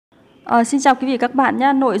Xin chào quý vị các bạn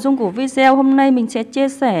nhé. Nội dung của video hôm nay mình sẽ chia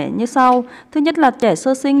sẻ như sau. Thứ nhất là trẻ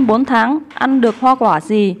sơ sinh 4 tháng ăn được hoa quả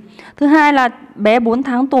gì? Thứ hai là bé 4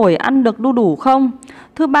 tháng tuổi ăn được đu đủ không?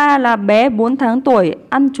 Thứ ba là bé 4 tháng tuổi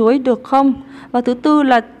ăn chuối được không? Và thứ tư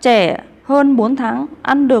là trẻ hơn 4 tháng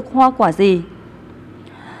ăn được hoa quả gì?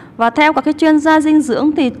 Và theo các chuyên gia dinh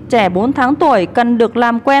dưỡng thì trẻ 4 tháng tuổi cần được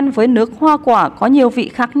làm quen với nước hoa quả có nhiều vị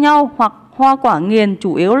khác nhau hoặc hoa quả nghiền,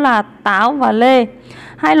 chủ yếu là táo và lê.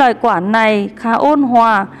 Hai loại quả này khá ôn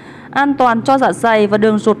hòa, an toàn cho dạ dày và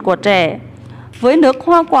đường ruột của trẻ. Với nước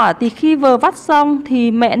hoa quả thì khi vừa vắt xong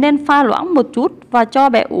thì mẹ nên pha loãng một chút và cho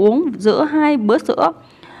bé uống giữa 2 bữa sữa.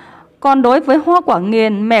 Còn đối với hoa quả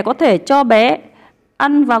nghiền, mẹ có thể cho bé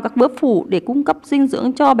ăn vào các bữa phụ để cung cấp dinh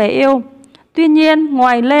dưỡng cho bé yêu. Tuy nhiên,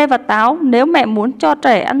 ngoài lê và táo, nếu mẹ muốn cho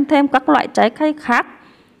trẻ ăn thêm các loại trái cây khác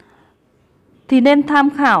thì nên tham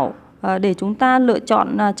khảo để chúng ta lựa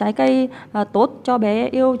chọn trái cây tốt cho bé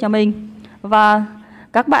yêu nhà mình. Và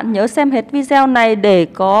các bạn nhớ xem hết video này để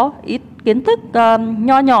có ít kiến thức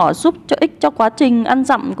nho nhỏ giúp cho ích cho quá trình ăn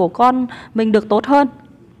dặm của con mình được tốt hơn.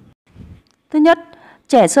 Thứ nhất,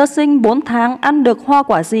 trẻ sơ sinh 4 tháng ăn được hoa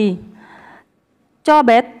quả gì? Cho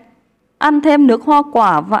bé ăn thêm nước hoa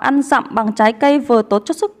quả và ăn dặm bằng trái cây vừa tốt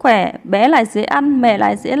cho sức khỏe, bé lại dễ ăn, mẹ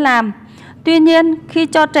lại dễ làm. Tuy nhiên, khi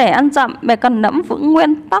cho trẻ ăn dặm, mẹ cần nắm vững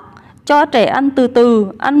nguyên tắc cho trẻ ăn từ từ,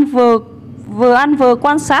 ăn vừa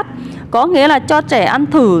quan sát. Có nghĩa là cho trẻ ăn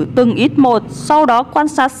thử từng ít một, sau đó quan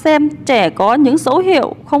sát xem trẻ có những dấu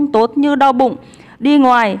hiệu không tốt như đau bụng, đi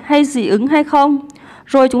ngoài hay dị ứng hay không.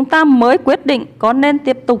 Rồi chúng ta mới quyết định có nên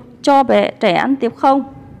tiếp tục cho trẻ ăn tiếp không.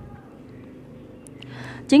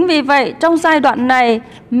 Chính vì vậy, trong giai đoạn này,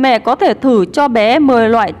 mẹ có thể thử cho bé 10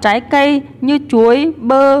 loại trái cây như chuối,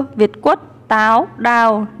 bơ, việt quất, táo,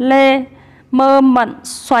 đào, lê, mơ, mận,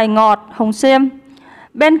 xoài ngọt, hồng xiêm.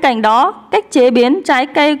 Bên cạnh đó, cách chế biến trái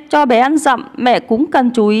cây cho bé ăn dặm, mẹ cũng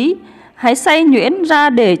cần chú ý. Hãy xay nhuyễn ra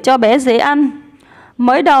để cho bé dễ ăn.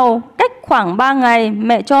 Mới đầu, cách khoảng 3 ngày,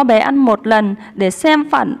 mẹ cho bé ăn một lần để xem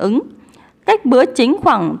phản ứng. Cách bữa chính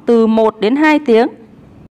khoảng từ 1 đến 2 tiếng.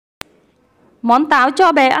 Món táo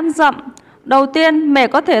cho bé ăn dặm. Đầu tiên, mẹ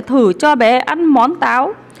có thể thử cho bé ăn món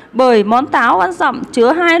táo. Bởi món táo ăn dặm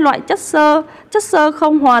chứa 2 loại chất xơ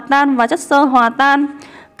không hòa tan và chất xơ hòa tan.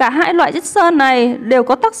 Cả 2 loại chất xơ này đều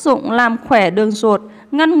có tác dụng làm khỏe đường ruột,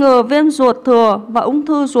 ngăn ngừa viêm ruột thừa và ung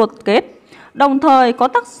thư ruột kết. Đồng thời có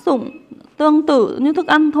tác dụng tương tự như thức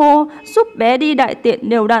ăn thô, giúp bé đi đại tiện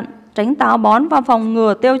đều đặn, tránh táo bón và phòng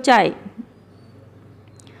ngừa tiêu chảy.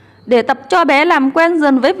 Để tập cho bé làm quen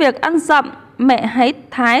dần với việc ăn dặm, mẹ hãy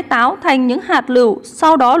thái táo thành những hạt lựu,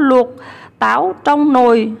 sau đó luộc táo trong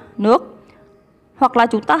nồi nước hoặc là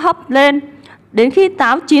chúng ta hấp lên đến khi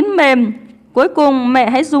táo chín mềm. Cuối cùng mẹ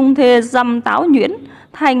hãy dùng thìa dằm táo nhuyễn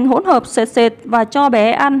thành hỗn hợp sệt sệt và cho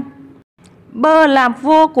bé ăn. Bơ là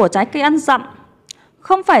vua của trái cây ăn dặm.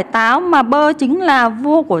 Không phải táo mà bơ chính là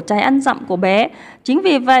vua của trái ăn dặm của bé. Chính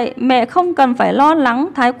vì vậy mẹ không cần phải lo lắng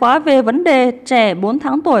thái quá về vấn đề trẻ 4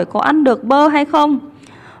 tháng tuổi có ăn được bơ hay không.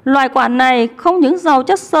 Loại quả này không những giàu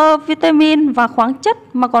chất xơ, vitamin và khoáng chất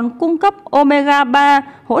mà còn cung cấp omega 3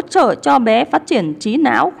 hỗ trợ cho bé phát triển trí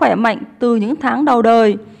não khỏe mạnh từ những tháng đầu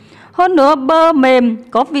đời. Hơn nữa, bơ mềm,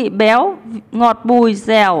 có vị béo, ngọt bùi,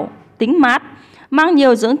 dẻo, tính mát, mang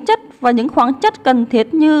nhiều dưỡng chất và những khoáng chất cần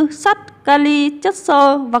thiết như sắt, kali, chất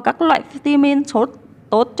xơ và các loại vitamin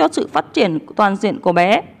tốt cho sự phát triển toàn diện của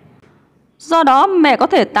bé. Do đó, mẹ có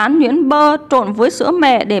thể tán nhuyễn bơ trộn với sữa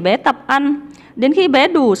mẹ để bé tập ăn. Đến khi bé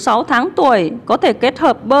đủ 6 tháng tuổi, có thể kết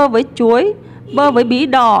hợp bơ với chuối, bơ với bí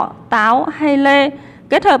đỏ, táo hay lê,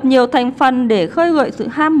 kết hợp nhiều thành phần để khơi gợi sự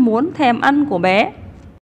ham muốn thèm ăn của bé.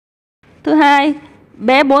 Thứ hai,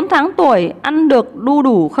 bé 4 tháng tuổi ăn được đu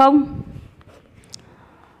đủ không?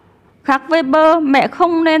 Khác với bơ, mẹ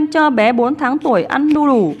không nên cho bé 4 tháng tuổi ăn đu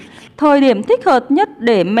đủ. Thời điểm thích hợp nhất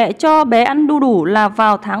để mẹ cho bé ăn đu đủ là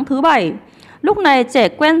vào tháng thứ 7. Lúc này trẻ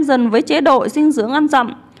quen dần với chế độ dinh dưỡng ăn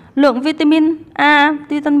dặm. Lượng vitamin A,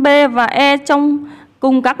 vitamin B và E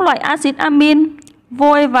cùng các loại axit amin,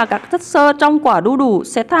 vôi và các chất xơ trong quả đu đủ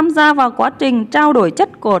sẽ tham gia vào quá trình trao đổi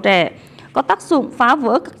chất của trẻ, có tác dụng phá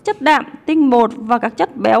vỡ các chất đạm, tinh bột và các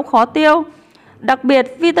chất béo khó tiêu. Đặc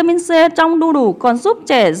biệt, vitamin C trong đu đủ còn giúp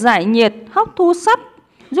trẻ giải nhiệt, hấp thu sắt,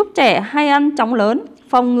 giúp trẻ hay ăn chóng lớn,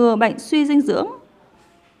 phòng ngừa bệnh suy dinh dưỡng.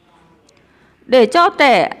 Để cho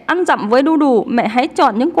trẻ ăn dặm với đu đủ, mẹ hãy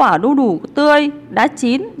chọn những quả đu đủ tươi, đã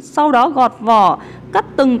chín, sau đó gọt vỏ, cắt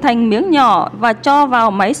từng thành miếng nhỏ và cho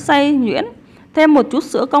vào máy xay nhuyễn. Thêm một chút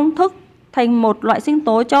sữa công thức thành một loại sinh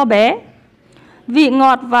tố cho bé. Vị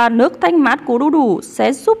ngọt và nước thanh mát của đu đủ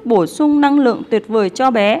sẽ giúp bổ sung năng lượng tuyệt vời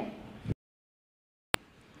cho bé.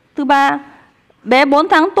 Thứ ba, Bé 4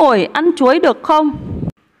 tháng tuổi ăn chuối được không?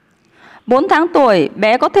 4 tháng tuổi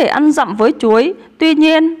bé có thể ăn dặm với chuối. Tuy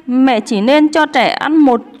nhiên, mẹ chỉ nên cho trẻ ăn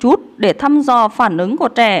một chút để thăm dò phản ứng của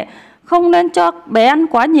trẻ. Không nên cho bé ăn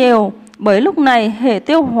quá nhiều, bởi lúc này hệ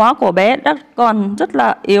tiêu hóa của bé đã còn rất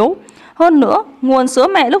là yếu. Hơn nữa, nguồn sữa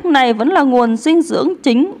mẹ lúc này vẫn là nguồn dinh dưỡng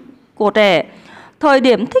chính của trẻ. Thời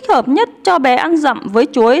điểm thích hợp nhất cho bé ăn dặm với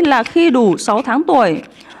chuối là khi đủ 6 tháng tuổi.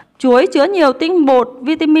 Chuối chứa nhiều tinh bột,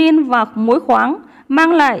 vitamin và muối khoáng,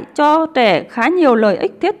 mang lại cho trẻ khá nhiều lợi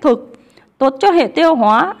ích thiết thực, tốt cho hệ tiêu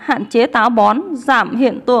hóa, hạn chế táo bón, giảm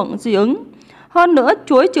hiện tượng dị ứng. Hơn nữa,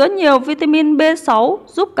 chuối chứa nhiều vitamin B6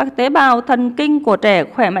 giúp các tế bào thần kinh của trẻ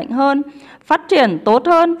khỏe mạnh hơn, phát triển tốt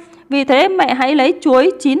hơn. Vì thế, mẹ hãy lấy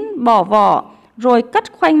chuối chín bỏ vỏ, rồi cắt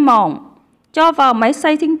khoanh mỏng, cho vào máy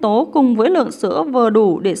xay sinh tố cùng với lượng sữa vừa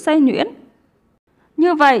đủ để xay nhuyễn.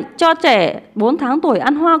 Như vậy, cho trẻ 4 tháng tuổi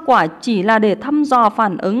ăn hoa quả chỉ là để thăm dò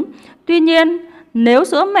phản ứng. Tuy nhiên, nếu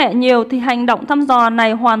sữa mẹ nhiều thì hành động thăm dò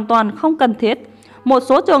này hoàn toàn không cần thiết. Một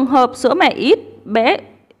số trường hợp sữa mẹ ít, bé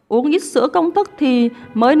uống ít sữa công thức thì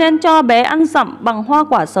mới nên cho bé ăn dặm bằng hoa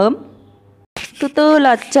quả sớm. Thứ tư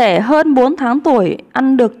là trẻ hơn 4 tháng tuổi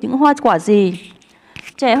ăn được những hoa quả gì?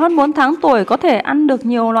 Trẻ hơn 4 tháng tuổi có thể ăn được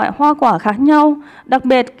nhiều loại hoa quả khác nhau. Đặc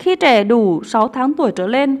biệt khi trẻ đủ 6 tháng tuổi trở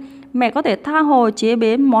lên, mẹ có thể tha hồ chế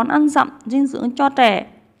biến món ăn dặm dinh dưỡng cho trẻ.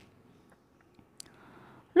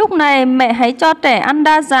 Lúc này mẹ hãy cho trẻ ăn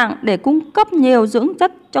đa dạng để cung cấp nhiều dưỡng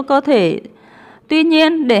chất cho cơ thể. Tuy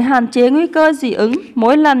nhiên, để hạn chế nguy cơ dị ứng,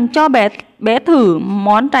 mỗi lần cho bé thử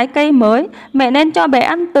món trái cây mới, mẹ nên cho bé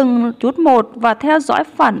ăn từng chút một và theo dõi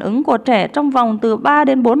phản ứng của trẻ trong vòng từ 3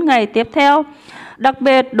 đến 4 ngày tiếp theo. Đặc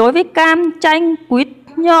biệt đối với cam, chanh, quýt,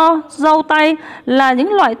 nho, dâu tây là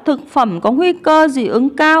những loại thực phẩm có nguy cơ dị ứng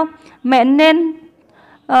cao.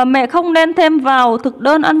 Mẹ không nên thêm vào thực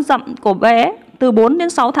đơn ăn dặm của bé từ 4 đến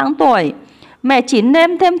 6 tháng tuổi. Mẹ chỉ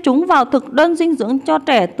nên thêm chúng vào thực đơn dinh dưỡng cho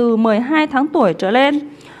trẻ từ 12 tháng tuổi trở lên.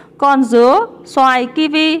 Còn dứa, xoài,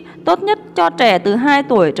 kiwi tốt nhất cho trẻ từ 2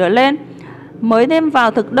 tuổi trở lên mới đem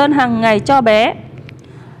vào thực đơn hàng ngày cho bé.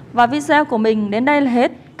 Và video của mình đến đây là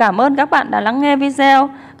hết. Cảm ơn các bạn đã lắng nghe video.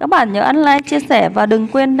 Các bạn nhớ ấn like, chia sẻ và đừng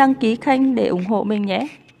quên đăng ký kênh để ủng hộ mình nhé.